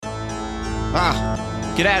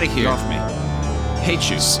Ah, get out of here. Get off me. Hate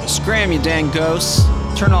you. Scram, you dang ghosts.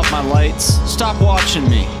 Turn off my lights. Stop watching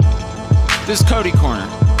me. This is Cody Corner.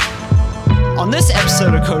 On this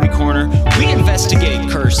episode of Cody Corner, we investigate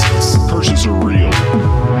curses. Curses are real.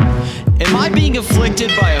 Am I being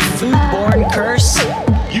afflicted by a foodborne curse?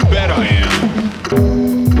 You bet I am.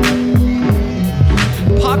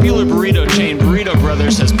 Popular burrito chain Burrito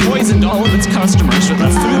Brothers has poisoned all of its customers with a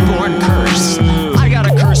foodborne curse. I got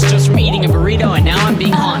a curse just from eating a burrito and now I'm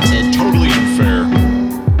being haunted. Totally unfair.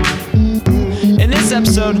 In this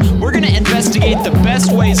episode, we're going to investigate the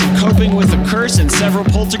best ways of coping with a curse and several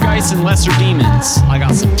poltergeists and lesser demons. I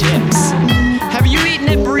got some tips. Have you eaten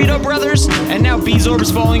at Burrito Brothers and now Bezorb's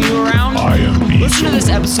following you around? I am Bezorbs. Listen to this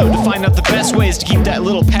episode to find out the best ways to keep that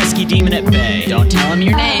little pesky demon at bay. Don't tell him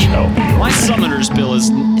your name. Tell me your My name. summoner's bill is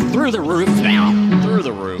through the roof now. Through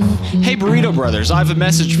the roof. Hey Burrito Brothers, I have a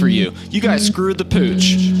message for you. You guys screwed the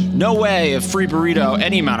pooch. No way a free burrito,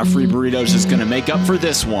 any amount of free burritos is gonna make up for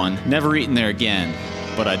this one. Never eaten there again.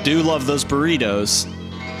 But I do love those burritos.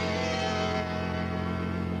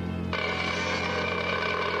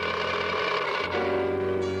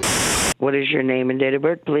 What is your name and date of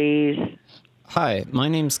birth, please? Hi, my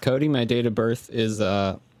name's Cody. My date of birth is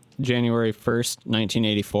January 1st,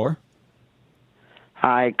 1984.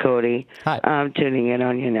 Hi, Cody. Hi. I'm tuning in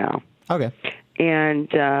on you now. Okay. And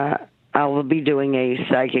I will be doing a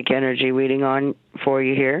psychic energy reading for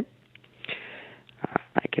you here.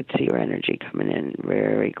 I could see your energy coming in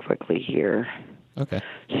very quickly here. Okay.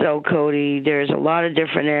 So, Cody, there's a lot of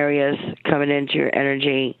different areas coming into your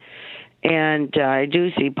energy. And I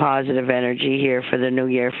do see positive energy here for the new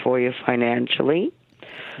year for you financially.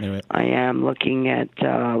 Knew it. I am looking at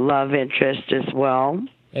love interest as well.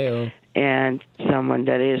 Heyo. And someone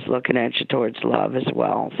that is looking at you towards love as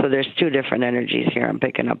well. So there's two different energies here I'm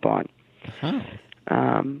picking up on. Oh.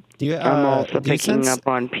 I'm also picking up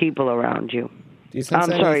on people around you. Do you sense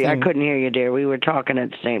I'm sorry, I anything- couldn't hear you, dear. We were talking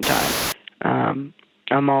at the same time.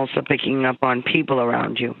 I'm also picking up on people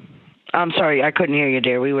around you. I'm sorry, I couldn't hear you,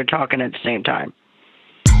 dear. We were talking at the same time.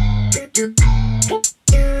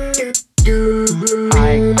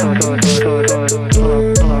 Hi, hello.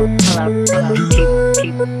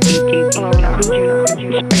 Keep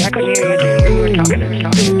I couldn't hear you, dear. We were talking at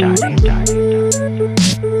the same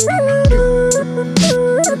time.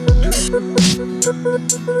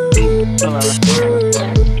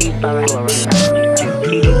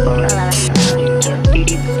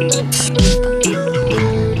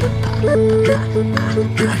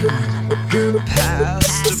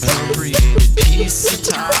 Past appropriated piece of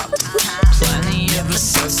top. Plenty of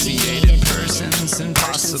associated persons and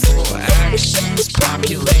possible actions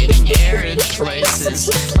populating arid places.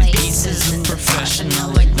 Pieces of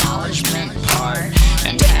professional acknowledgement part.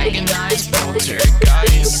 Antagonized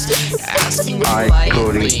poltergeist. Asking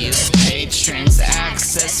politely of patrons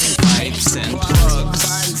accessing pipes and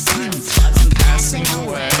plugs. I'm passing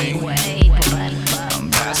away.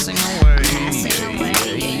 I'm passing away.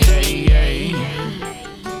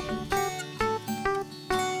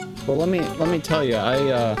 Well, let me tell you,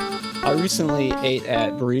 I recently ate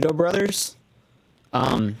at Burrito Brothers,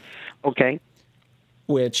 Okay.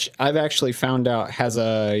 which I've actually found out has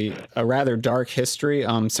a rather dark history.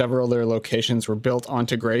 Several of their locations were built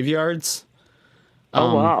onto graveyards,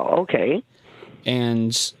 Oh, wow. Okay.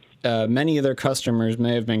 and many of their customers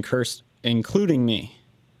may have been cursed, including me.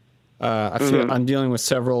 I feel I'm dealing with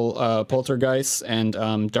several poltergeists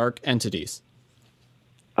and dark entities.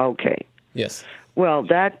 Okay. Yes. Well,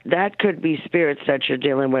 that could be spirits that you're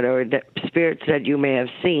dealing with, or spirits that you may have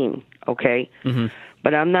seen. Okay. Mm-hmm.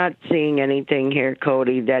 But I'm not seeing anything here,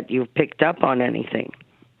 Cody, that you've picked up on anything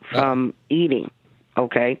from eating.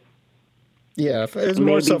 Okay. Yeah, it was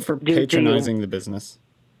more so Maybe for due to- patronizing the business.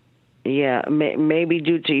 Yeah. Maybe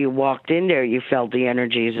due to you walked in there, you felt the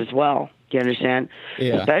energies as well. Do you understand?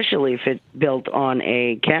 Yeah. Especially if it's built on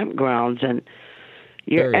a campgrounds and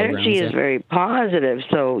your Burial energy grounds, is yeah. very positive,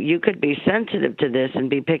 so you could be sensitive to this and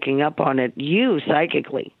be picking up on it, you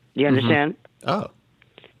psychically. Do you understand? Oh.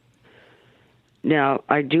 Now,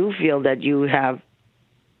 I do feel that you have,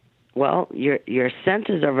 well, your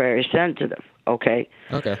senses are very sensitive, okay?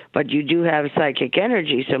 Okay. But you do have psychic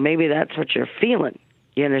energy, so maybe that's what you're feeling.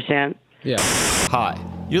 You understand? Yeah. Hi.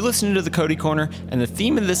 You're listening to the Cody Corner, and the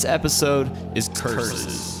theme of this episode is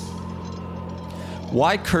curses.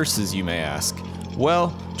 Why curses, you may ask?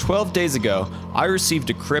 Well, 12 days ago, I received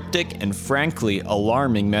a cryptic and frankly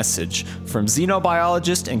alarming message from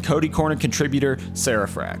xenobiologist and Cody Corner contributor Sarah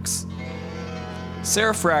Frax.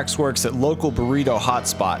 Sarah Frax works at local burrito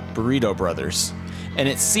hotspot Burrito Brothers, and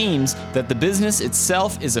it seems that the business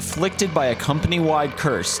itself is afflicted by a company-wide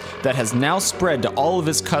curse that has now spread to all of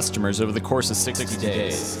his customers over the course of 60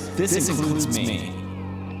 days. This includes me.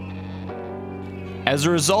 As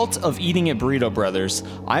a result of eating at Burrito Brothers,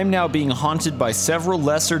 I am now being haunted by several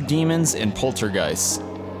lesser demons and poltergeists.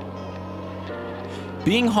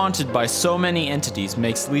 Being haunted by so many entities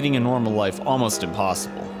makes leading a normal life almost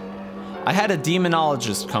impossible. I had a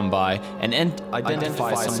demonologist come by and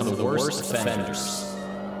identify some of the worst offenders.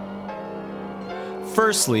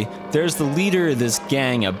 Firstly, there's the leader of this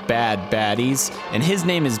gang of bad baddies, and his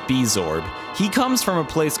name is Beezorb. He comes from a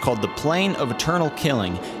place called the Plane of Eternal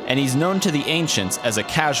Killing, and he's known to the ancients as a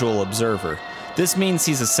casual observer. This means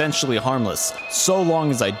he's essentially harmless, so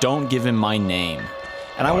long as I don't give him my name.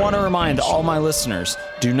 And I want to remind all my listeners,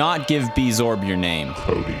 do not give Beezorb your name.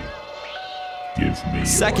 Cody, give me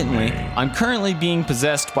Secondly, your name. I'm currently being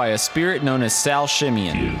possessed by a spirit known as Sal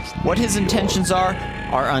Shimian. What his intentions are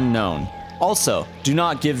unknown. Also, do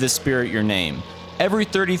not give this spirit your name. Every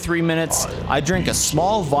 33 minutes, I drink a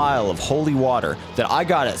small vial of holy water that I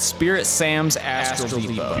got at Spirit Sam's Astral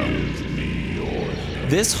Depot.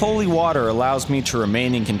 This holy water allows me to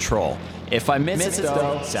remain in control. If I miss it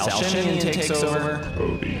though, Sal Shimian takes over.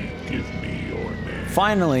 Cody, give me your name.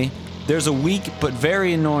 Finally, there's a weak but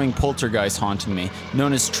very annoying poltergeist haunting me,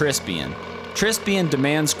 known as Trispian. Trispian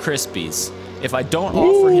demands Crispies. If I don't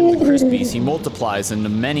offer him the Crispies, he multiplies into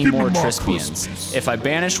many more Trispians. If I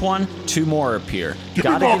banish one, 2 more appear.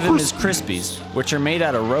 Gotta give him his Crispies, which are made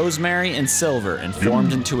out of rosemary and silver and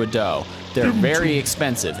formed into a dough. They're very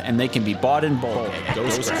expensive, and they can be bought in bulk at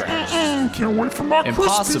Ghost Crash. Can't wait for my And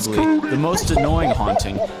Christmas, possibly, Cody. the most annoying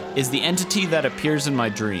haunting is the entity that appears in my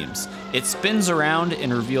dreams. It spins around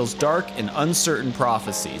and reveals dark and uncertain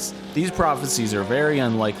prophecies. These prophecies are very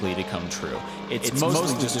unlikely to come true. It's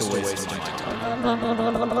mostly just a waste of my time.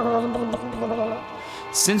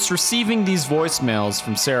 Since receiving these voicemails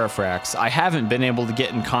from Seraphraks, I haven't been able to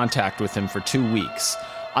get in contact with him for 2 weeks.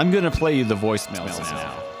 I'm gonna play you the voicemails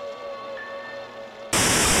now.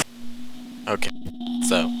 Okay,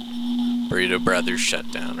 so Burrito Brothers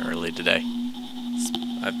shut down early today.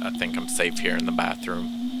 I think I'm safe here in the bathroom.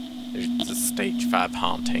 There's a stage 5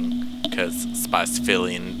 haunting because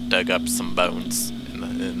Spicevillian dug up some bones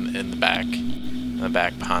in the back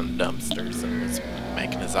behind the dumpsters and was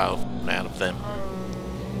making his album out of them.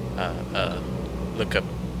 Look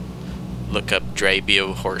up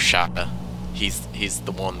Drabio Horshata. He's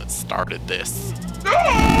the one that started this.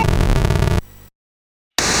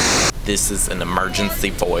 This is an emergency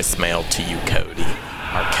voicemail to you, Cody.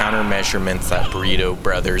 Our countermeasurements at Burrito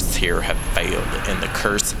Brothers here have failed, and the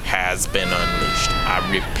curse has been unleashed. I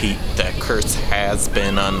repeat, the curse has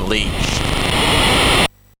been unleashed.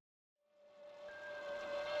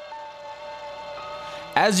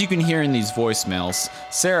 As you can hear in these voicemails,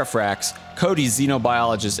 Seraphraks, Cody's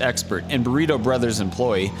xenobiologist expert and Burrito Brothers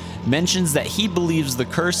employee, mentions that he believes the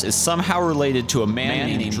curse is somehow related to a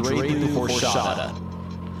man named Drabu Horshata.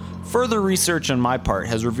 Further research on my part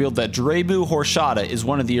has revealed that Drabu Horshata is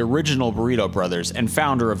one of the original Burrito Brothers and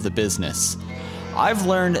founder of the business. I've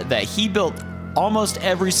learned that he built almost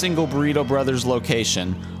every single Burrito Brothers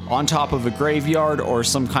location on top of a graveyard or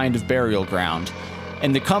some kind of burial ground,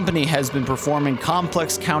 and the company has been performing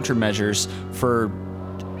complex countermeasures for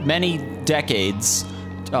many decades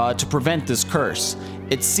to prevent this curse.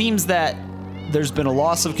 It seems that there's been a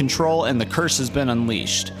loss of control and the curse has been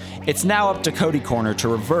unleashed. It's now up to Cody Corner to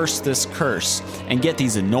reverse this curse and get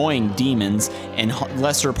these annoying demons and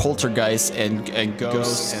lesser poltergeists and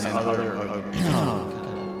ghosts and other.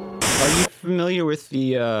 Are you familiar with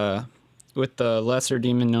the lesser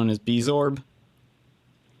demon known as Beezorb?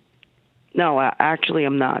 No, actually,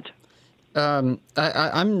 I'm not.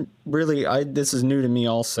 I'm really. This is new to me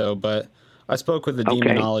also, but I spoke with a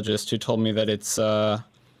demonologist who told me that it's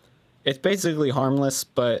basically harmless,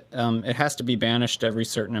 but it has to be banished every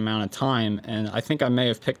certain amount of time, and I think I may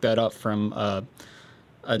have picked that up from a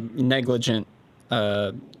negligent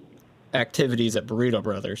activities at Burrito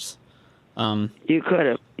Brothers. You could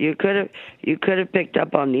have picked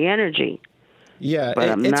up on the energy. Yeah, but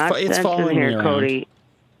I'm not it's sensing following me here, around. Cody.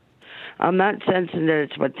 I'm not sensing that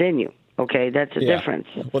it's within you. Okay, that's a difference.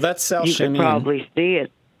 Well, that's Sal You Shimian, could probably see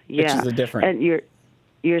it. Yeah, which is a different. And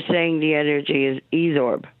you're saying the energy is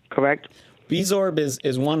Beezorb, correct? Beezorb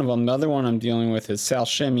is one of them. The other one I'm dealing with is Sal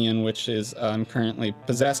Shimian, which is I'm currently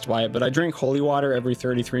possessed by it. But I drink holy water every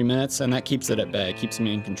 33 minutes, and that keeps it at bay. It keeps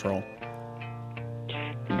me in control.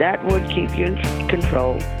 That would keep you in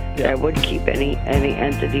control. Yeah. That would keep any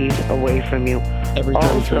entities away from you. Every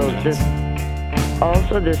 33 minutes. This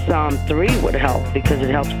Psalm 3 would help because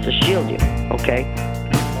it helps to shield you. Okay.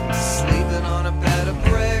 Sleeping on a bed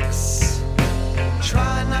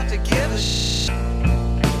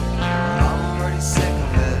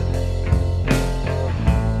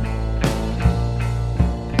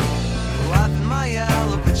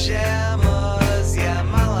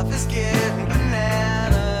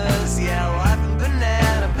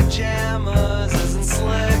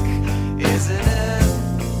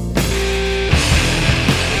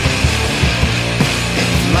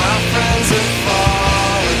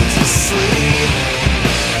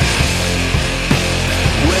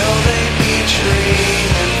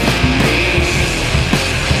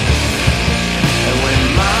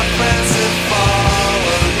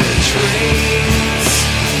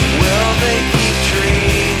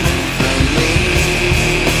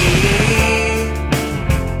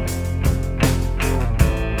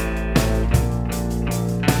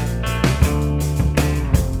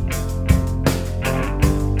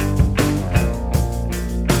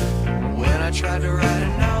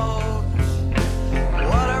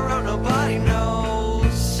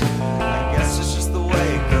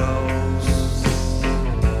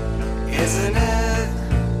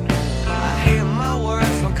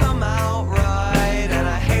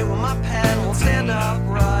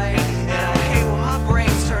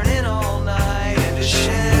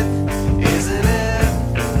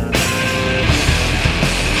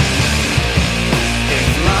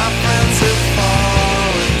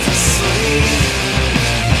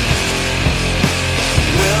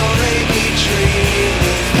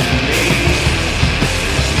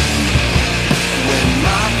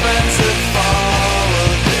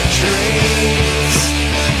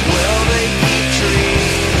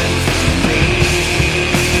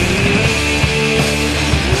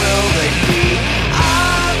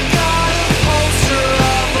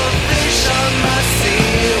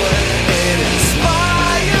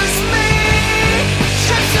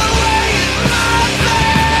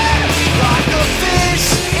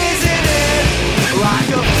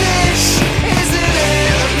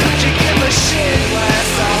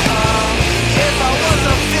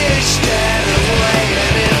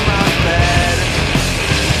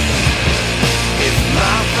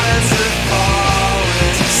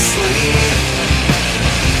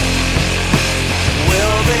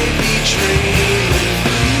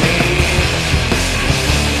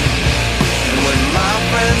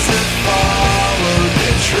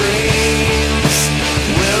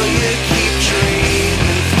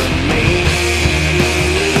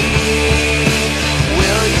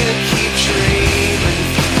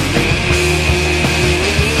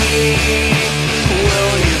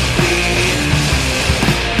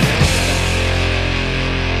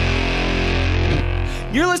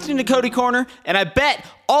You're listening to Cody Corner, and I bet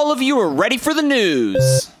all of you are ready for the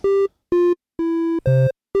news.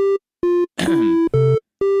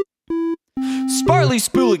 Spartley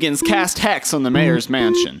Spooligans cast hex on the mayor's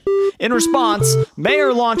mansion. In response,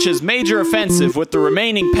 mayor launches major offensive with the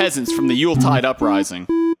remaining peasants from the Yuletide uprising.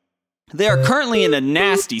 They are currently in a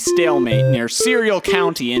nasty stalemate near Cereal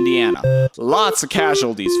County, Indiana. Lots of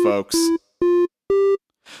casualties, folks.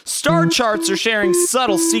 Star charts are sharing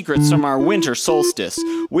subtle secrets from our winter solstice.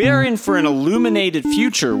 We are in for an illuminated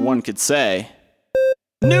future, one could say.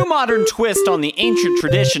 New modern twist on the ancient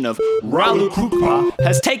tradition of Ralu Kukpa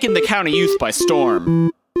has taken the county youth by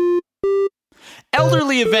storm.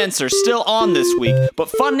 Elderly events are still on this week, but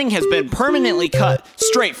funding has been permanently cut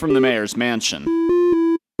straight from the mayor's mansion.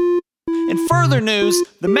 In further news,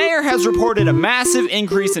 the mayor has reported a massive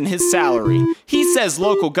increase in his salary. He says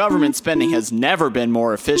local government spending has never been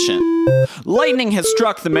more efficient. Lightning has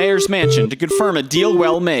struck the mayor's mansion to confirm a deal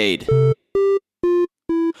well made.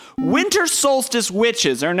 Winter solstice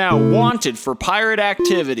witches are now wanted for pirate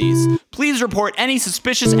activities. Please report any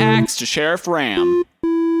suspicious acts to Sheriff Ram.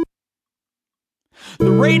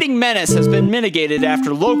 The raiding menace has been mitigated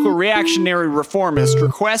after local reactionary reformists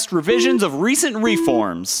request revisions of recent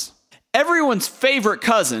reforms. Everyone's favorite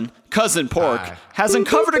cousin, Cousin Pork, has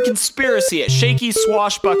uncovered a conspiracy at Shaky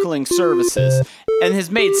Swashbuckling Services and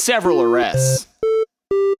has made several arrests.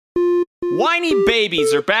 Whiny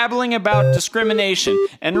babies are babbling about discrimination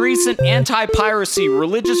and recent anti-piracy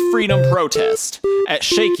religious freedom protest at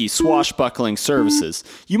Shaky Swashbuckling Services.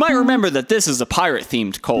 You might remember that this is a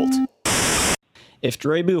pirate-themed cult. If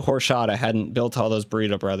Drebu Horshata hadn't built all those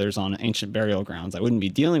burrito brothers on ancient burial grounds, I wouldn't be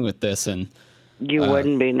dealing with this. And you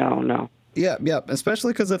wouldn't be, no. Yeah.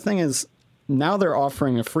 Especially because the thing is, now they're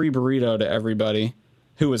offering a free burrito to everybody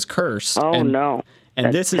who is cursed. Oh, no. And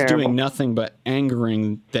That's this is terrible. doing nothing but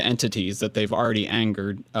angering the entities that they've already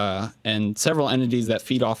angered. And several entities that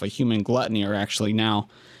feed off of human gluttony are actually now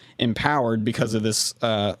empowered because of this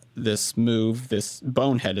move, this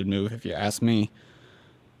boneheaded move, if you ask me.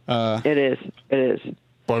 It is.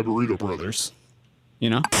 By Burrito Brothers. You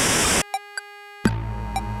know?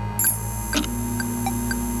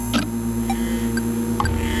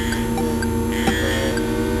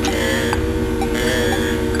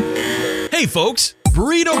 Hey folks,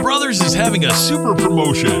 Burrito Brothers is having a super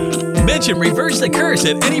promotion. Mention Reverse the Curse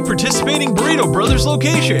at any participating Burrito Brothers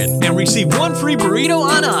location and receive one free burrito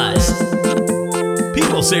on us.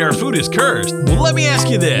 People say our food is cursed. Well, let me ask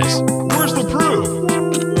you this. Where's the proof?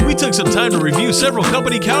 We took some time to review several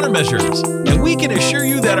company countermeasures, and we can assure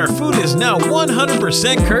you that our food is now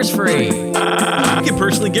 100% curse-free. I can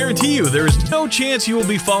personally guarantee you there is no chance you will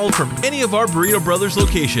be followed from any of our Burrito Brothers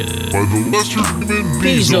locations. By the lesser human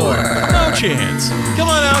Bezor. No chance. Come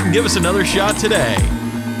on out and give us another shot today.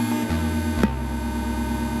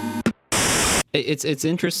 It's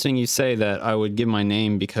interesting you say that I would give my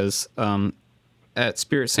name because at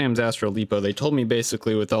Spirit Sam's Astral Depot, they told me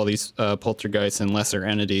basically with all these poltergeists and lesser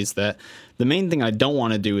entities that the main thing I don't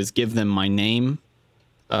want to do is give them my name.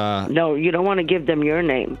 No, you don't want to give them your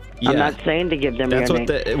name. Yeah. I'm not saying to give them That's your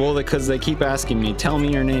what name. because they keep asking me, tell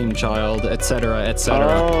me your name, child, etc., etc.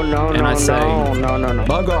 Oh, no.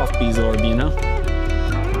 Bug off, Bezorb, you know?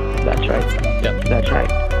 That's right. Yep. That's right.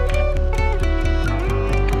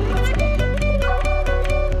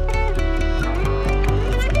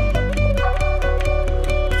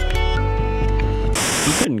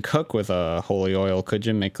 You couldn't cook with a holy oil, could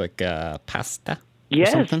you? Make like pasta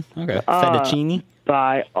Yes. or something? Okay. Fettuccine?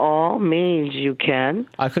 By all means, you can.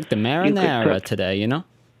 I cooked the cook. marinara today, you know?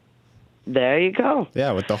 There you go.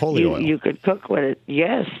 Yeah, with the holy oil. You could cook with it.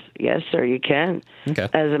 Yes, sir, you can. Okay.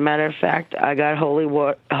 As a matter of fact, I got holy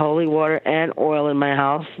water and oil in my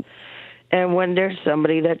house. And when there's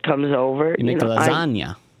somebody that comes over, You make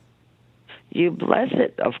lasagna. you bless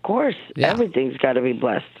it, of course. Yeah. Everything's got to be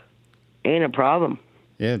blessed. Ain't a problem.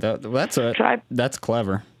 Yeah, that's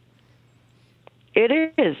clever. It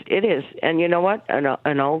is. And you know what?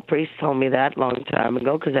 An old priest told me that a long time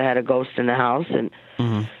ago because I had a ghost in the house, and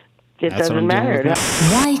it That's what doesn't I'm doing matter. with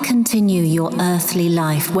Why continue your earthly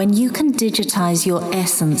life when you can digitize your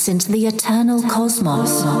essence into the eternal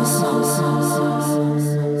cosmos?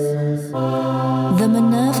 The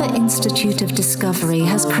Minerva Institute of Discovery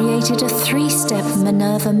has created a 3-step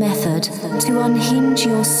Minerva method to unhinge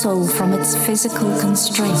your soul from its physical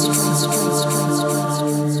constraints.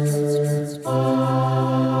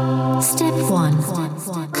 Step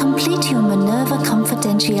 1. Complete your Minerva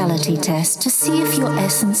confidentiality test to see if your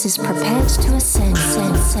essence is prepared to ascend.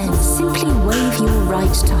 Simply waive your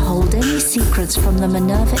right to hold any secrets from the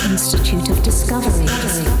Minerva Institute of Discovery.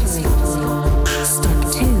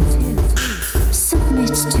 Step 2. Submit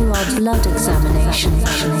blood examination,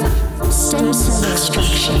 stem cell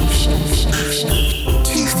extraction,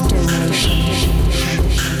 tooth donation,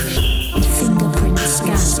 and fingerprint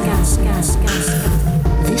scan.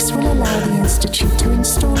 This will allow the Institute to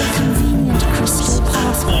install a convenient crystal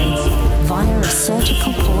pathway via a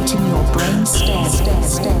surgical port in your brain stem.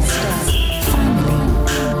 Finally,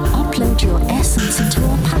 upload your essence into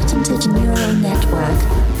our patented neural network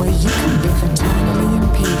where you can live eternally in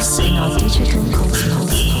peace in our digital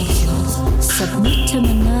cosmos. Submit to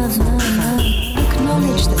Minerva,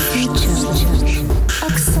 acknowledge the future,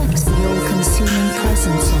 accept the all-consuming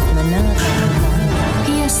presence of Minerva.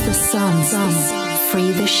 Pierce the sun,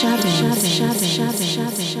 free the shadows.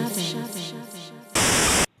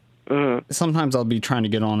 Sometimes I'll be trying to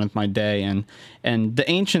get on with my day, and the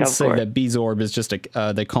ancients say that Beezorb is just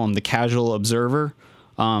they call him the casual observer.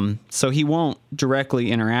 So he won't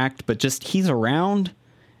directly interact, but just he's around,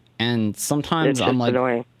 and sometimes I'm like,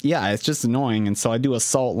 annoying. Yeah, it's just annoying, and so I do a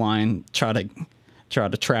salt line, try to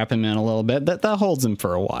trap him in a little bit. That holds him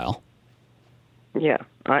for a while. Yeah,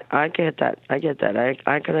 I get that. I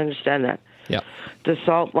can understand that. Yeah. The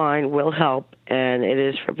salt line will help, and it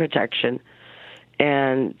is for protection.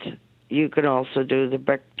 And you can also do the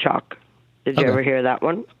brick chalk. Did you ever hear that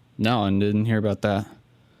one? No, I didn't hear about that.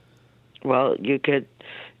 Well, you could.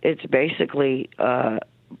 It's basically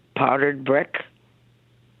powdered brick,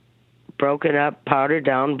 broken up, powdered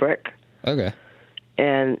down brick. Okay.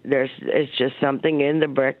 And it's just something in the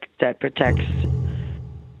brick that protects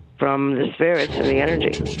from the spirits and the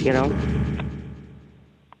energy, you know?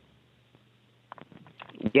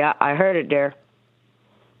 Yeah, I heard it there.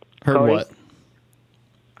 Heard Cody? What?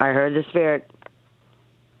 I heard the spirit.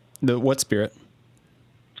 The what spirit?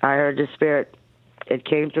 I heard the spirit. It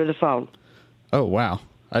came through the phone. Oh, wow.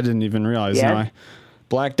 I didn't even realize. Yes. No, I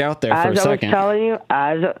blacked out there for a second.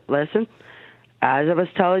 As I was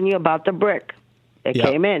telling you about the brick, it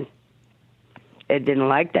came in. It didn't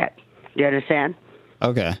like that. Do you understand?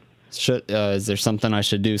 Okay. Is there something I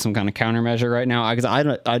should do, some kind of countermeasure right now? Because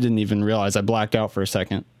I didn't even realize I blacked out for a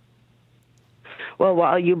second. Well,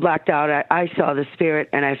 while you blacked out, I saw the spirit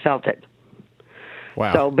and I felt it.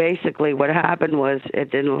 Wow. So basically what happened was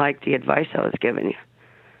it didn't like the advice I was giving you.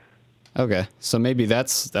 Okay. So maybe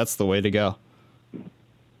that's the way to go.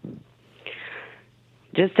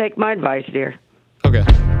 Just take my advice, dear. Okay.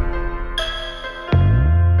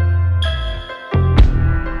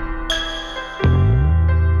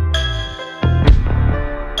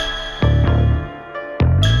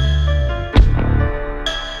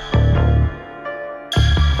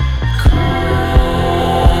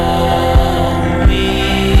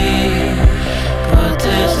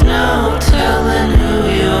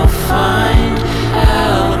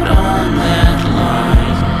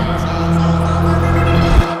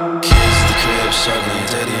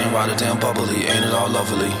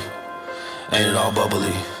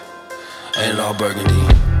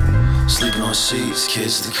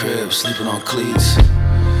 Kids to the crib, sleeping on cleats.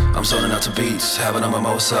 I'm zoning out to beats, having a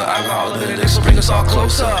mimosa. Alcohol lyrics bring us all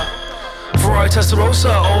closer. Ferrari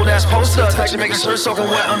Testarossa, old ass poster. Touch making shirt soaking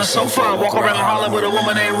wet on the sofa. Walk around Harlem with a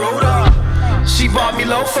woman named Rhoda. She bought me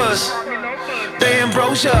loafers. They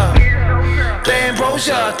ambrosia.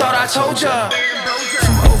 Thought I told ya.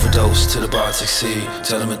 From overdose to the Baltic Sea,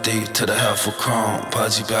 Telemedy to the helpful chrome.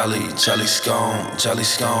 Pudgy belly, jelly scone,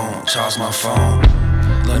 charge my phone.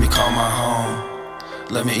 Let me call my home.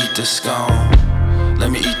 Let me eat this scone.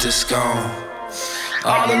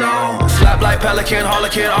 All alone, flap like pelican,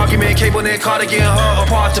 harlequin, argument, cable knit, cardigan, her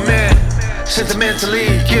apartment.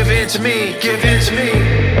 Sentimentally, give in to me.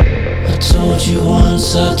 I told you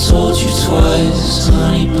once, I told you twice.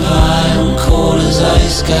 Honey pie, I'm cold as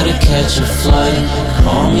ice. Gotta catch a flight.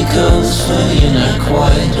 Call me ghost, but you're not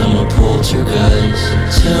quite. I'm a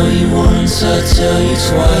poltergeist. Tell you once, I tell you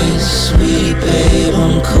twice. Sweet babe,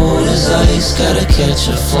 I'm cold as ice. Gotta catch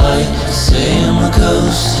a flight. Say I'm a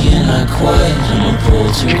ghost, you're not quite. I'm a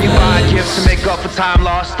poltergeist. Can you buy gifts to make up for time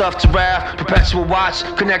lost? Stuff to wrap, perpetual watch.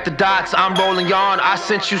 Connect the dots, I'm rolling yarn. I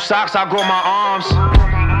sent you socks, I grow my arms.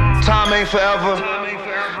 Time ain't forever.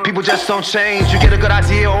 People just don't change. You get a good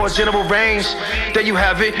idea or a general range. There you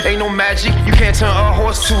have it, ain't no magic. You can't turn a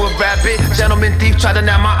horse to a rabbit. Gentleman thief tried to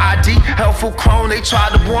nab my ID. Helpful crone, they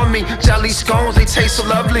tried to warn me. Jelly scones, they taste so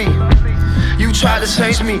lovely. You tried to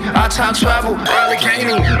change me, I time travel,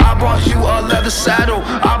 Allegheny. I bought you a leather saddle.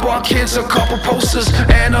 I bought kids a couple posters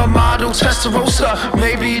and a model Testarossa.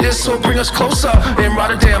 Maybe this'll bring us closer. In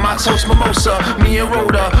Rotterdam, I toast mimosa. Me and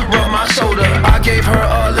Rhoda rub my shoulder. I gave her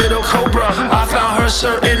a little cobra. I found her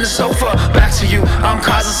shirt in the sofa. Back to you, I'm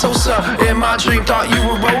Kaiser Sosa. In my dream, thought you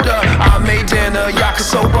were Rhoda. I made dinner,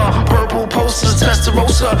 yakisoba. Purple posters,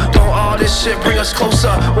 Testarossa. Don't all this shit bring us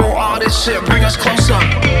closer? Won't all this shit bring us closer?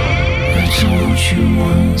 I told you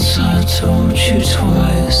once, I told you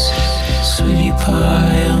twice. Sweetie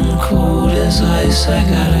pie, I'm cold as ice. I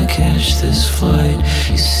gotta catch this flight.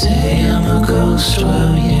 You say I'm a ghost,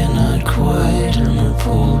 well, you're not quite. I'm a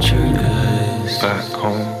poltergeist. Back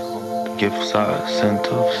home, the gifts I sent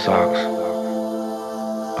of socks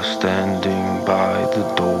are standing by the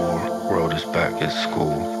door. Wrote us back at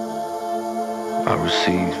school. I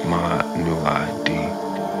received my new ID.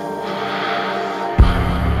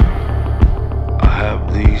 I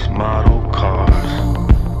have these model cars.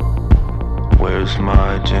 Where's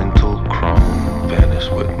my gentle chrome?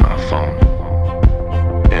 Vanished with my phone.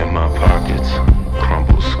 In my pockets,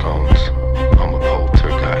 crumble scones. I'm a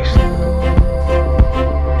poltergeist.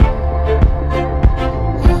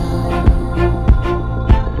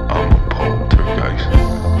 I'm a poltergeist.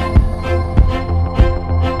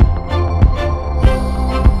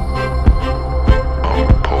 I'm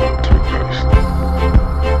a poltergeist.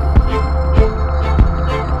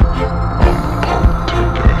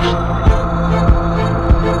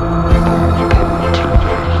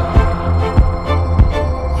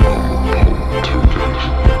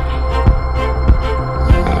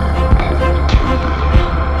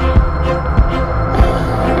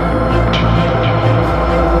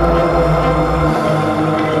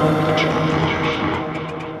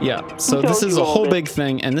 Yeah, so this is a whole big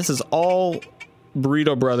thing, and this is all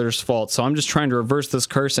Burrito Brothers' fault. So I'm just trying to reverse this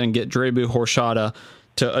curse and get Drebu Horshata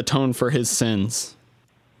to atone for his sins,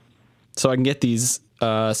 so I can get these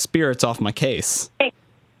spirits off my case. Hey,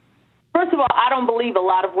 first of all, I don't believe a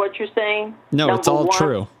lot of what you're saying. No, it's all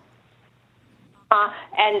true.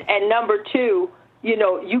 And number two, you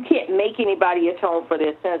know, you can't make anybody atone for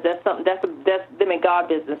their sins. That's something. That's them and God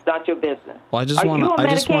business, not your business. Well, I just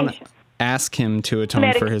want to ask him to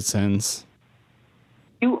atone for his sins.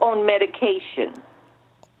 You on medication?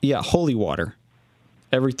 Yeah, holy water.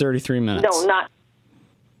 Every 33 minutes. No, not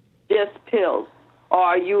just pills. Or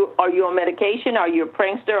are you on medication? Are you a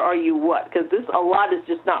prankster? Are you what? Because a lot is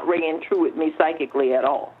just not ringing true with me psychically at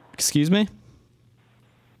all. Excuse me?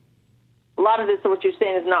 A lot of this, what you're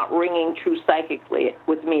saying, is not ringing true psychically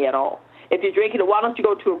with me at all. If you're drinking it, why don't you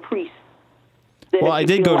go to a priest? Well, I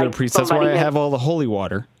did go to a priest. That's why I have all the holy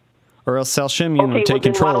water. Or else Salshimian would take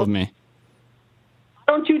control of me.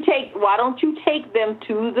 Why don't you take them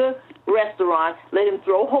to the restaurant, let him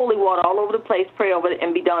throw holy water all over the place, pray over it,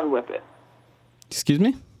 and be done with it? Excuse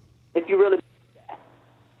me? If you really...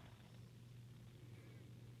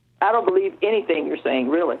 I don't believe anything you're saying,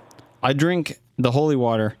 really. I drink the holy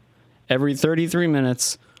water every 33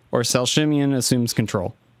 minutes, or Salshimian assumes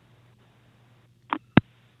control.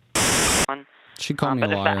 She called me a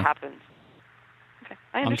liar. But if that happens...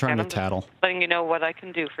 I'm trying to tattle. Letting you know what I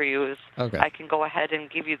can do for you is I can go ahead and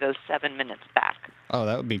give you those 7 minutes back. Oh,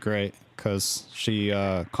 that would be great, because she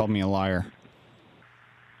called me a liar.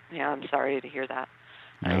 Yeah, I'm sorry to hear that.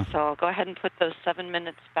 Yeah. All right, so I'll go ahead and put those 7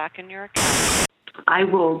 minutes back in your account. I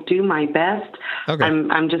will do my best. Okay.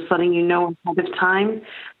 I'm just letting you know ahead of time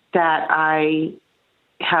that I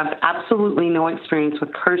have absolutely no experience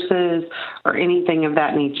with curses or anything of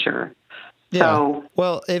that nature. Yeah. So,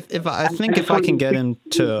 well, if I can get him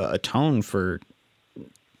to atone for,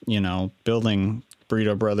 building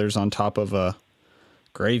Burrito Brothers on top of a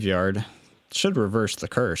graveyard, it should reverse the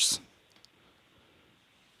curse.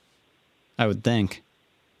 I would think.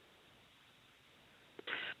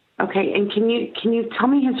 Okay, and can you tell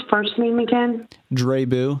me his first name again?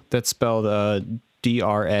 Drebu. That's spelled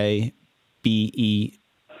Drabeeux.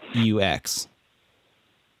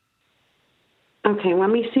 Okay, let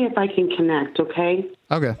me see if I can connect. Okay.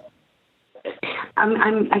 Okay.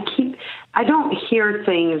 I don't hear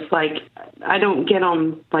things like, I don't get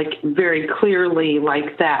them like very clearly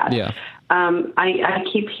like that. Yeah. I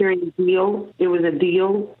keep hearing deal. It was a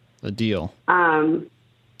deal. A deal.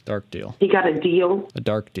 Dark deal. He got a deal. A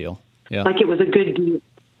dark deal. Yeah. Like it was a good deal.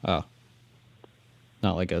 Oh.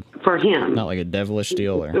 Not like a... For him. Not like a devilish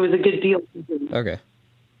deal or... It was a good deal. Okay.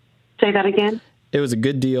 Say that again? It was a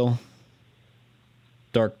good deal.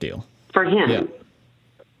 Dark deal. For him. Yeah.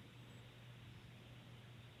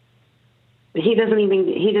 He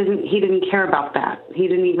didn't care about that. He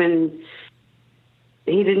didn't even,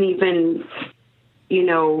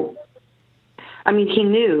 I mean, he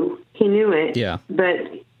knew it. Yeah.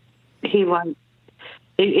 But he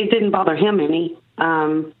it didn't bother him any.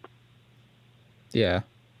 Yeah.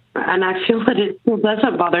 And I feel that it still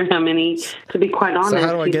doesn't bother him any, to be quite honest. So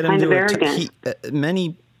how do I get him kind of to arrogant.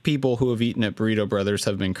 many people who have eaten at Burrito Brothers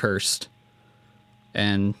have been cursed.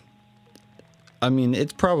 And I mean,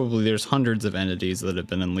 there's hundreds of entities that have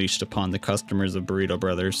been unleashed upon the customers of Burrito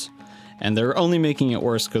Brothers. And they're only making it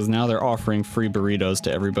worse because now they're offering free burritos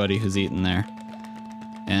to everybody who's eaten there.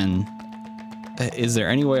 And is there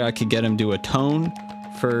any way I could get him to atone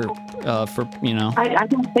for you know? I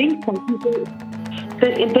don't think so.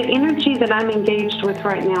 The energy that I'm engaged with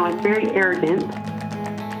right now is very arrogant.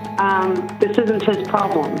 This isn't his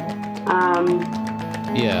problem.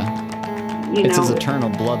 Yeah. It's his eternal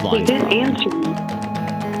bloodline. He didn't answer me.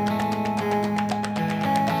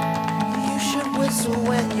 You should whistle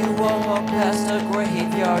when you walk past a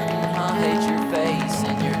graveyard and hide your face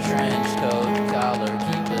in your trench coat collar.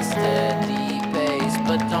 Keep a steady pace,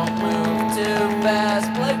 but don't move too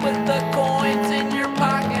fast. Play with the coins in your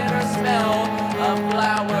pocket or smell a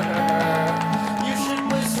flower. You should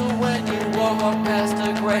whistle when you walk past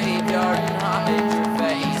a graveyard and hide your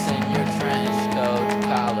face in your trench coat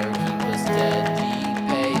collar. Keep a steady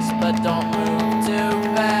pace, but don't move too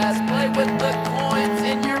fast. Play with the coins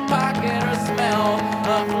in your pocket or smell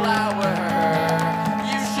a flower.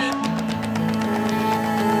 You should.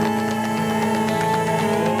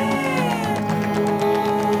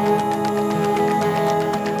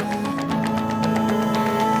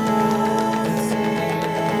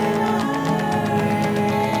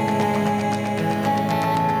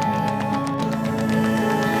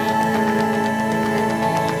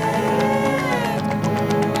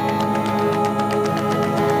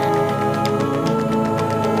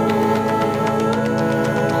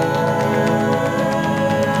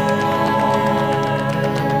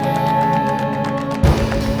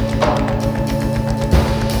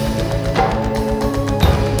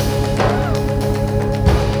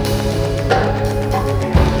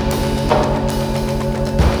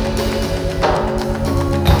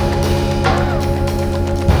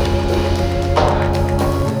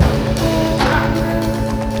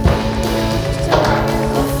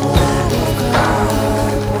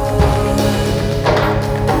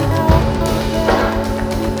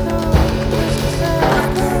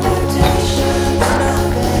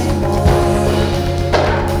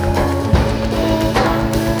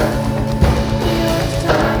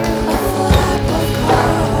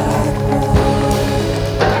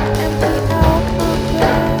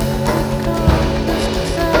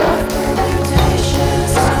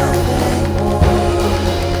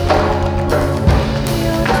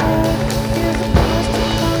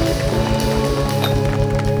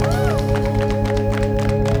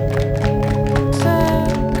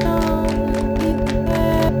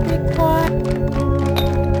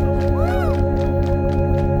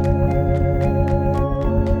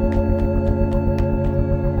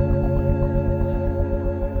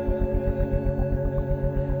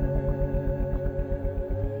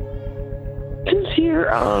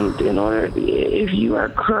 In order, if you are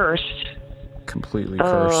cursed, completely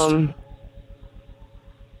cursed,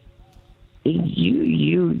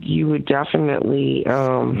 you would definitely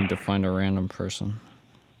need to find a random person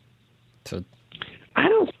to. I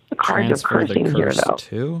don't see the cards of cursing here, though.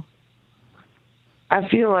 Too? I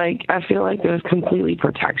feel like there's completely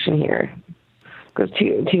protection here, because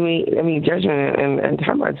to me, I mean, Judgment and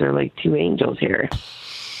Termites are like two angels here,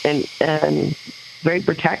 and very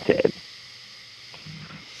protected.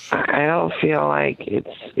 I don't feel like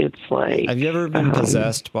it's like. Have you ever been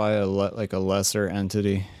possessed by a lesser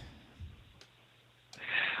entity?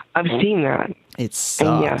 I've seen that. It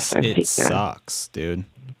sucks. Yes, it sucks, dude.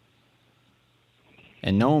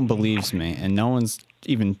 And no one believes me, and no one's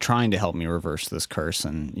even trying to help me reverse this curse.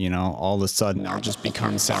 And you know, all of a sudden, I'll just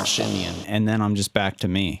become Salshinian, and then I'm just back to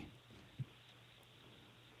me.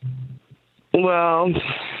 Well,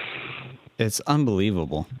 it's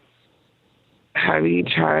unbelievable. Have you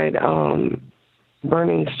tried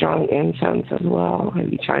burning strong incense as well?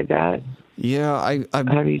 Have you tried that? Yeah,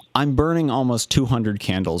 I'm burning almost 200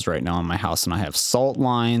 candles right now in my house, and I have salt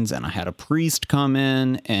lines, and I had a priest come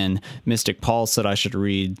in, and Mystic Paul said I should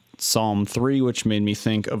read Psalm 3, which made me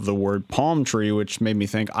think of the word palm tree, which made me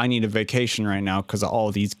think I need a vacation right now because of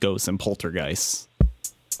all these ghosts and poltergeists.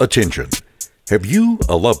 Attention. Have you,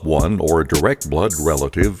 a loved one, or a direct blood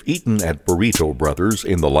relative eaten at Burrito Brothers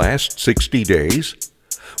in the last 60 days?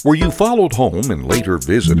 Were you followed home and later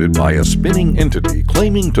visited by a spinning entity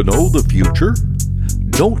claiming to know the future?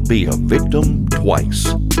 Don't be a victim twice.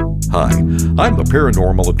 Hi, I'm the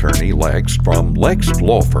paranormal attorney Lex from Lex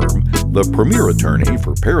Law Firm, the premier attorney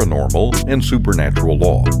for paranormal and supernatural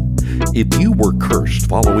law. If you were cursed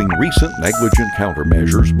following recent negligent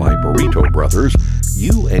countermeasures by Burrito Brothers,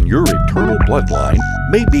 you and your eternal bloodline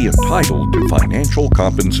may be entitled to financial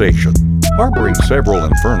compensation. Harboring several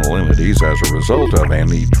infernal entities as a result of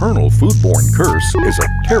an eternal foodborne curse is a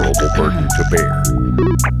terrible burden to bear.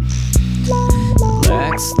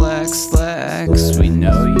 Lex, Lex, Lex, we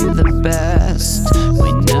know you're the best.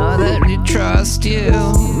 We know that we trust you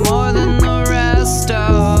more than the rest.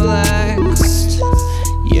 Oh, Lex,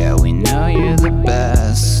 yeah, we know you're the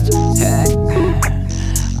best. Heck,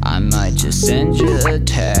 I might just send you a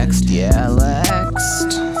text. Yeah, Lex.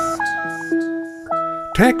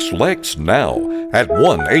 Text Lex now at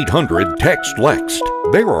 1-800-TEXT-LEXT.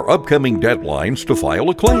 There are upcoming deadlines to file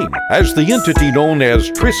a claim, as the entity known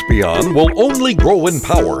as Trispion will only grow in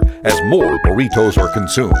power as more burritos are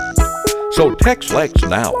consumed. So text Lex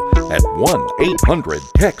now at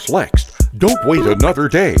 1-800-TEXT-LEXT. Don't wait another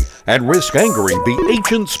day and risk angering the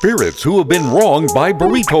ancient spirits who have been wronged by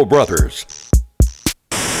Burrito Brothers.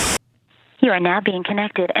 You are now being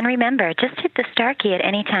connected, and remember, just hit the star key at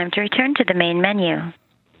any time to return to the main menu.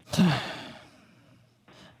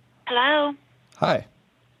 Hello. Hi.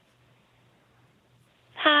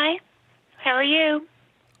 Hi. How are you?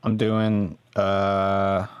 I'm doing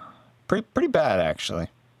pretty bad, actually.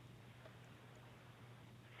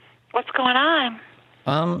 What's going on?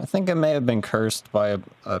 I think I may have been cursed by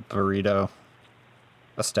a burrito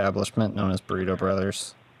establishment known as Burrito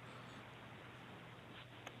Brothers.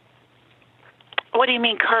 What do you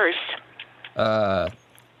mean cursed?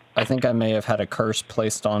 I think I may have had a curse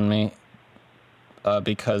placed on me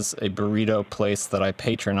because a burrito place that I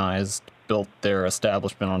patronized built their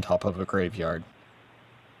establishment on top of a graveyard.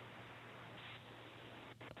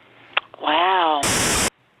 Wow.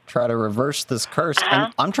 Try to reverse this curse.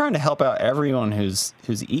 I'm trying to help out everyone who's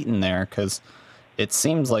eaten there, because it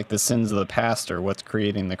seems like the sins of the past are what's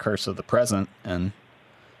creating the curse of the present, and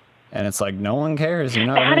it's like no one cares, you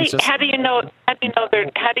know. How do you know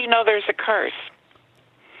there's a curse?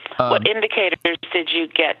 What indicators did you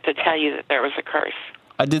get to tell you that there was a curse?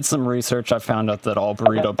 I did some research. I found out that all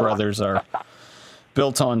Burrito Brothers are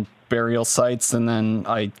built on burial sites, and then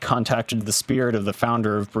I contacted the spirit of the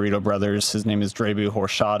founder of Burrito Brothers. His name is Drebu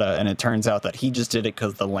Horshada, and it turns out that he just did it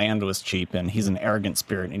because the land was cheap, and he's an arrogant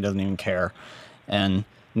spirit, and he doesn't even care. And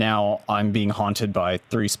now I'm being haunted by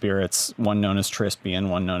three spirits, one known as Trispian,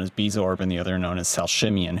 one known as Bezorb, and the other known as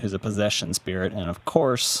Salshimian, who's a possession spirit. And of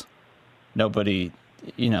course, nobody,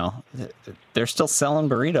 you know, they're still selling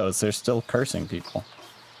burritos. They're still cursing people.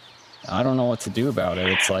 I don't know what to do about it.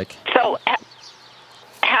 It's like... So,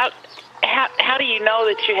 how do you know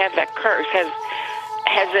that you have that curse? Has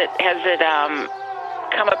it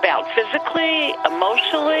come about physically,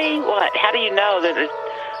 emotionally? What? How do you know that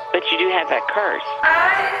you do have that curse?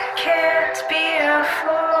 I can't be a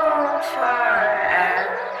fool for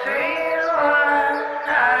everyone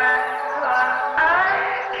I love.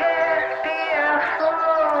 I can't be a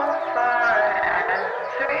fool for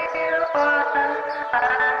everyone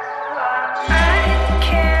I love. I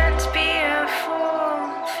can't be a fool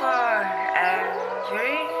for everyone I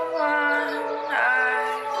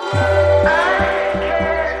love. I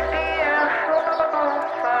can't be a fool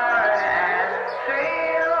for everyone I love. I can't be a fool for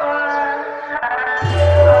everyone I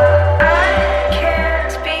love. I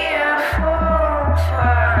can't be a fool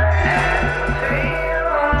for everyone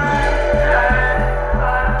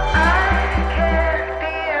I love. I can't.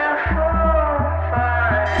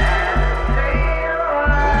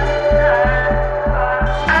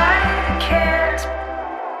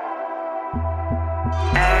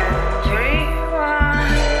 Everyone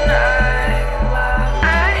I love.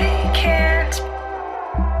 I can't.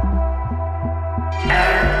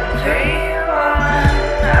 Everyone I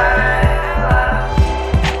love.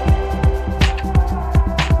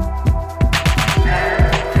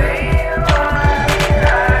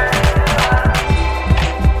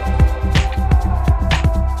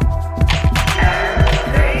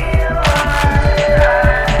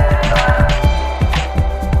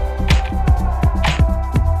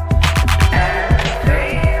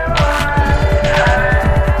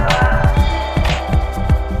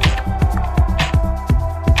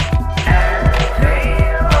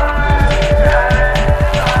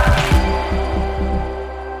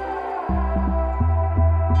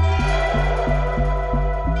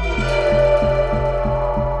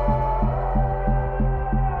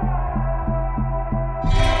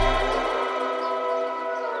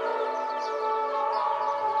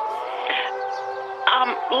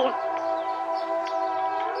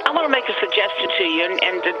 I want to make a suggestion to you,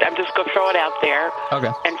 and I'm just going to throw it out there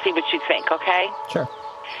Okay. and see what you think, okay? Sure.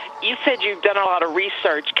 you said you've done a lot of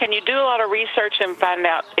research. Can you do a lot of research and find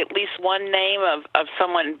out at least one name of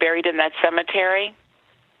someone buried in that cemetery?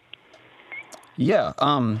 Yeah.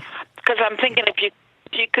 Because I'm thinking if you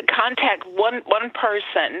could contact one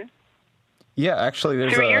person. Yeah, actually,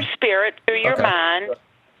 there's through your spirit, through your mind,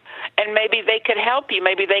 and maybe they could help you.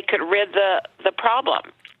 Maybe they could rid the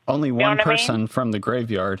problem. Only one person from the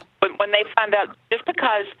graveyard. When they find out, just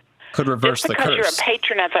because could reverse the curse. Just because you're a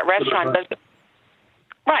patron at that restaurant doesn't.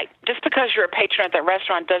 Right. Just because you're a patron at that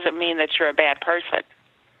restaurant doesn't mean that you're a bad person.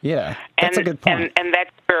 Yeah, that's a good point. And that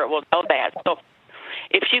spirit will know that. So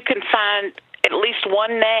if you can find at least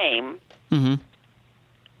one name, mm-hmm.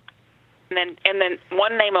 and then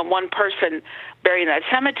one name of one person buried in that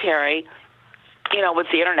cemetery, with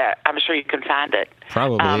the internet, I'm sure you can find it.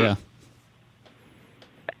 Probably, yeah.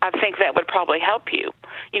 I think that would probably help you.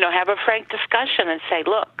 Have a frank discussion and say,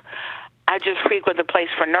 look, I just frequent the place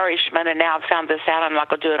for nourishment, and now I've found this out. I'm not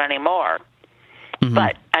going to do it anymore. Mm-hmm.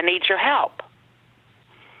 But I need your help.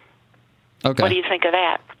 Okay. What do you think of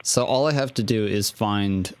that? So all I have to do is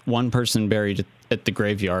find one person buried at the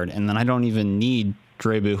graveyard, and then I don't even need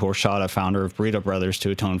Drebu Horshata, founder of Burrito Brothers,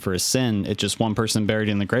 to atone for his sin. It's just one person buried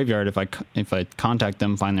in the graveyard. If I contact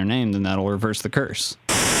them, find their name, then that'll reverse the curse.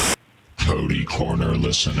 Cody Corner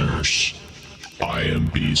listeners, I am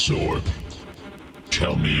Beezorb.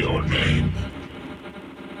 Tell me your name.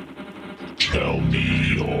 Tell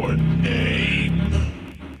me your name.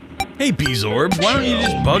 Hey, Beezorb, why don't you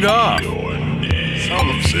just bug off?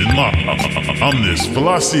 Sigma, omnis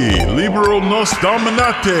fallaci, libero nos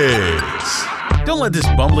dominates. Don't let this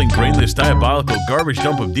bumbling, brainless, diabolical garbage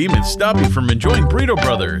dump of demons stop you from enjoying Burrito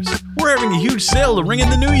Brothers. We're having a huge sale to ring in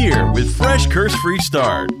the new year with fresh curse-free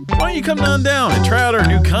start. Why don't you come on down and try out our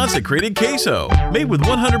new consecrated queso, made with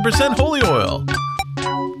 100% holy oil.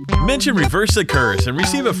 Mention Reverse the Curse and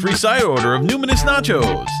receive a free side order of Numinous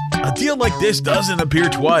Nachos. A deal like this doesn't appear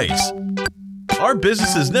twice. Our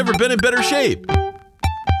business has never been in better shape.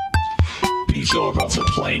 Beezorb of the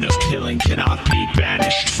plane of killing cannot be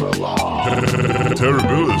banished for long.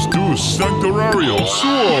 Terribilis duus sanctorario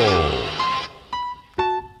suo.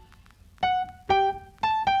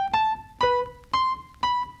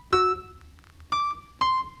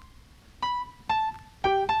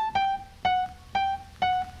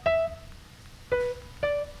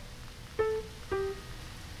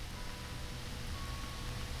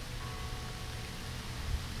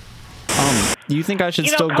 Do you think I should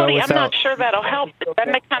still Cody, go without... I'm not sure that'll help. Does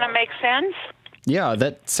that kind of make sense? Yeah,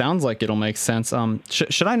 that sounds like it'll make sense.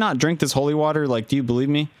 Should I not drink this holy water? Like, do you believe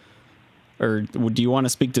me? Or do you want to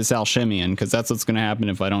speak to Sal Shimian? Because that's what's going to happen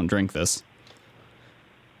if I don't drink this.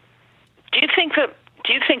 Do you think the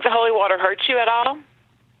holy water hurts you at all?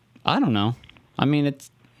 I don't know. I mean,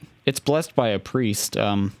 it's blessed by a priest.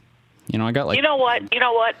 I got like... You know what,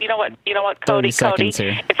 Cody, seconds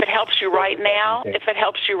here. If it helps you right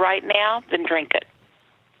now, then drink it.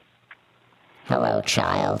 Hello,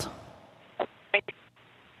 child.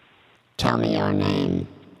 Tell me your name.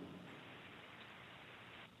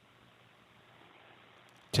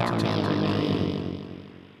 Tell me your name.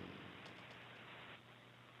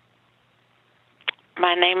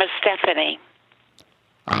 My name is Stephanie.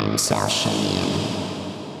 I'm Sal Shimian.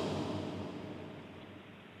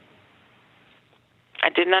 I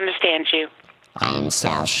didn't understand you. I'm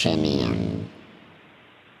Sal Shimian.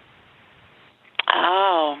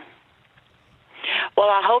 Oh. Well,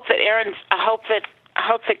 I hope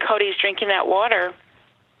that Cody's drinking that water.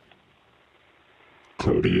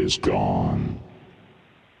 Cody is gone.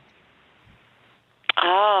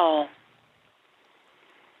 Oh.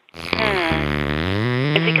 Is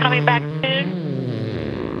he coming back soon?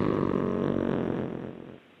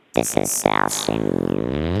 This is Sal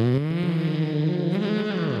Shimian.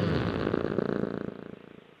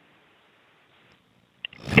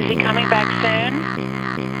 Is he coming back soon?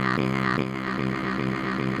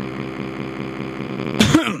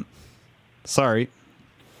 Sorry.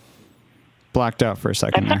 Blacked out for a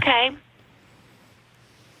second. That's okay.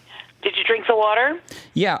 Did you drink the water?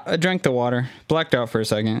 Yeah, I drank the water. Blacked out for a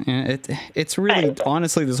second. And it's really,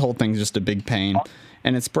 honestly, this whole thing's just a big pain.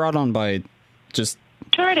 And it's brought on by just...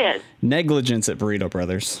 Sure it is. Negligence at Burrito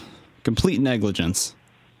Brothers. Complete negligence.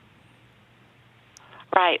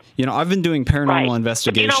 Right. I've been doing paranormal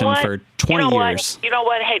investigation for 20 years. You know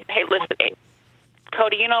what? Hey, listen,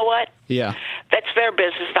 Cody. You know what? Yeah. That's their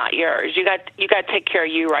business, not yours. You got to take care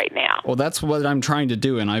of you right now. Well, that's what I'm trying to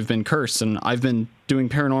do, and I've been cursed, and I've been doing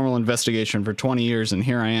paranormal investigation for 20 years, and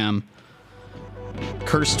here I am,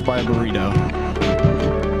 cursed by a burrito.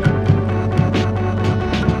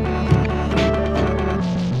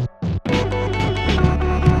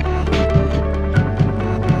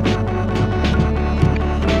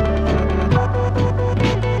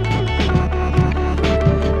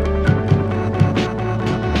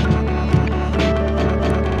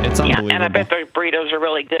 unbelievable. Yeah, and I bet the burritos are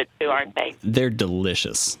really good too, aren't they? They're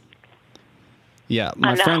delicious. Yeah,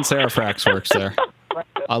 my friend Sarah Frax works there.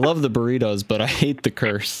 I love the burritos, but I hate the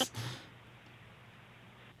curse.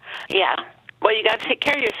 Yeah. Well, you got to take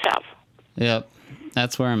care of yourself. Yep,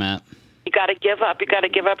 that's where I'm at. You got to give up. You got to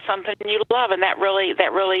give up something you love, and that really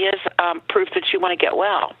is proof that you want to get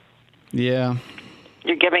well. Yeah.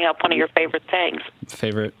 You're giving up one of your favorite things.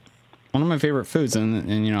 One of my favorite foods,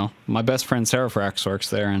 and you know, my best friend Sarah Frax works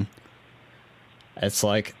there, and it's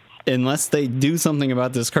like, unless they do something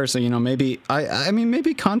about this curse, you know, maybe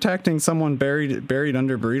maybe contacting someone buried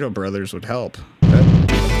under Burrito Brothers would help.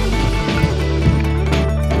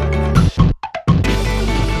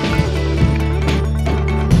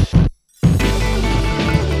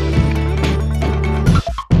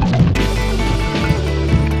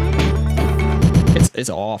 It's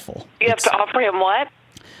awful. You have to offer him what?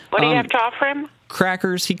 What do you have to offer him?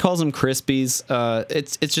 Crackers. He calls them Krispies.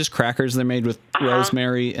 It's just crackers. They're made with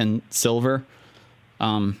rosemary and silver.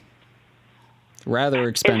 Rather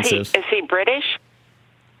expensive. Is he British?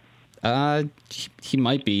 He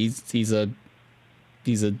might be. He's a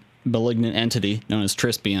malignant entity known as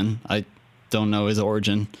Trispian. I don't know his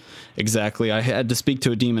origin exactly. I had to speak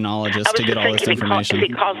to a demonologist to get all this information. He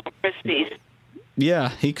calls them Krispies. Yeah,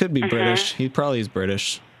 he could be British. He probably is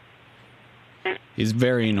British. He's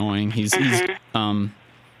very annoying. He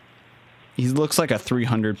looks like a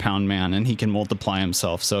 300-pound man, and he can multiply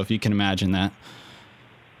himself. So if you can imagine that.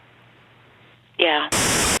 Yeah.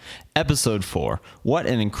 Episode 4. What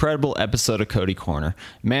an incredible episode of Cody Corner.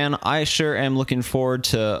 Man, I sure am looking forward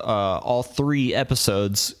to all 3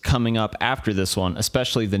 episodes coming up after this one,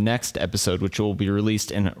 especially the next episode, which will be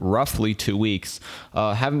released in roughly 2 weeks.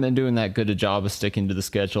 Haven't been doing that good a job of sticking to the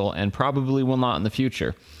schedule, and probably will not in the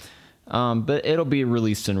future. But it'll be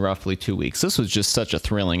released in roughly 2 weeks. This was just such a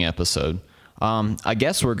thrilling episode. I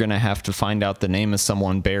guess we're going to have to find out the name of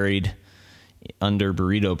someone buried under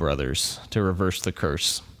Burrito Brothers to reverse the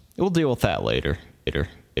curse. We'll deal with that later.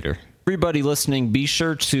 Everybody listening, be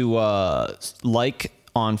sure to like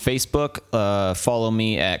on Facebook, follow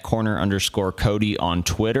me at corner_Cody on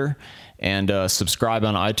Twitter, and subscribe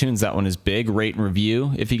on iTunes. That one is big. Rate and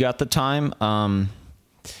review if you got the time.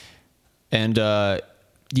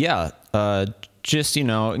 Just, you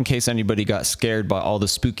know, in case anybody got scared by all the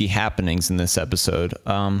spooky happenings in this episode,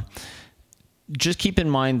 just keep in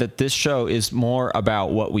mind that this show is more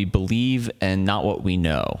about what we believe and not what we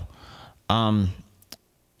know.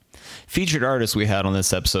 Featured artists we had on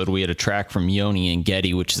this episode, we had a track from Yoni and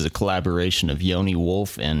Getty, which is a collaboration of Yoni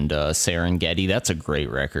Wolf and Serengeti. That's a great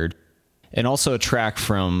record. And also a track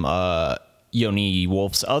from Yoni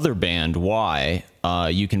Wolf's other band, Y.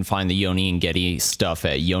 You can find the Yoni and Getty stuff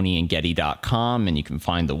at yoniandgetty.com, and you can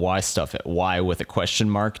find the Y stuff at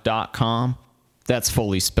y.com. That's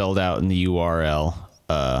fully spelled out in the URL.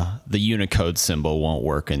 The Unicode symbol won't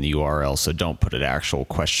work in the URL, so don't put an actual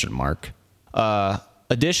question mark.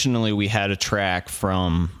 Additionally, we had a track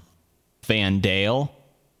from Van Dale.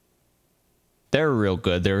 They're real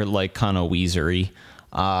good. They're like kind of Weezer-y.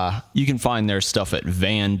 You can find their stuff at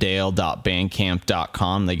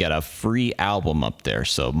vandale.bandcamp.com. They got a free album up there,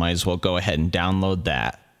 so might as well go ahead and download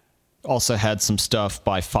that. Also had some stuff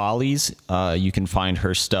by Follies. You can find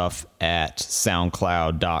her stuff at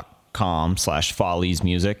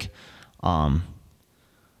soundcloud.com/folliesmusic.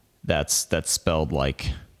 That's spelled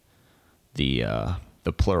like the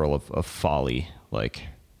plural of folly, like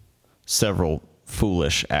several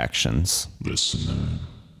foolish actions. Listener,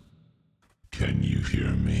 can you hear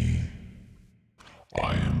me?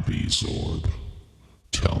 I am Bezoard.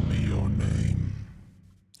 Tell me your name.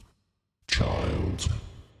 Child,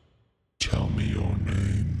 tell me your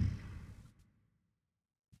name.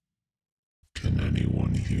 Can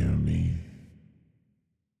anyone hear me?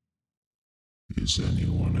 Is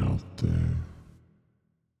anyone out there?